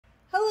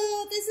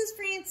Hello, this is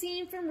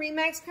Francine from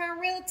REMAX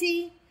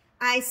Realty.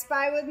 I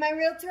spy with my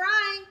realtor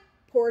eye.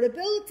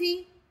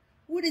 Portability.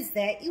 What is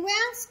that, you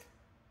ask?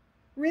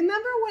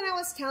 Remember when I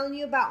was telling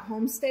you about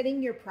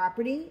homesteading your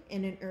property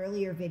in an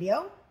earlier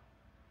video?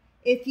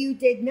 If you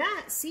did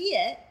not see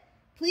it,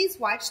 please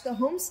watch the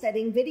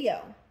homesteading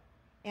video.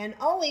 And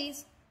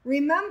always,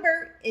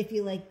 remember, if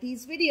you like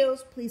these videos,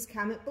 please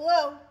comment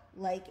below,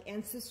 like,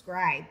 and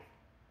subscribe.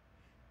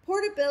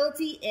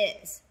 Portability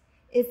is,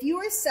 if you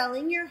are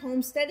selling your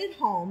homesteaded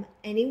home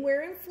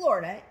anywhere in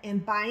Florida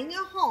and buying a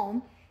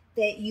home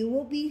that you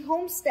will be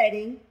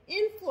homesteading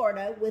in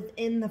Florida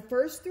within the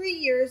first 3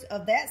 years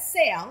of that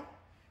sale,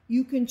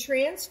 you can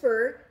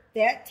transfer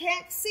that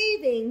tax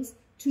savings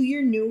to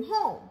your new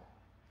home.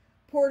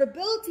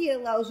 Portability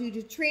allows you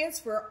to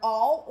transfer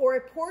all or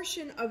a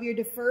portion of your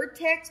deferred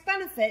tax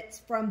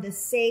benefits from the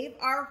Save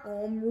Our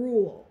Home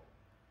rule.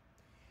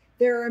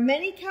 There are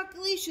many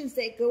calculations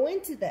that go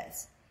into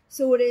this,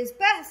 so it is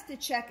best to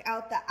check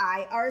out the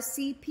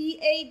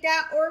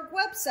ircpa.org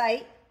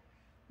website,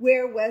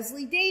 where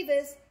Wesley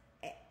Davis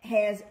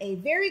has a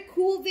very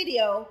cool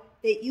video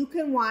that you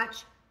can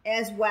watch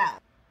as well.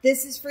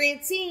 This is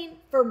Francine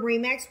from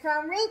REMAX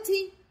Crown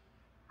Realty.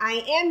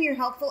 I am your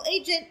helpful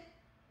agent.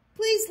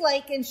 Please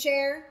like and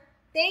share.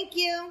 Thank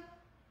you.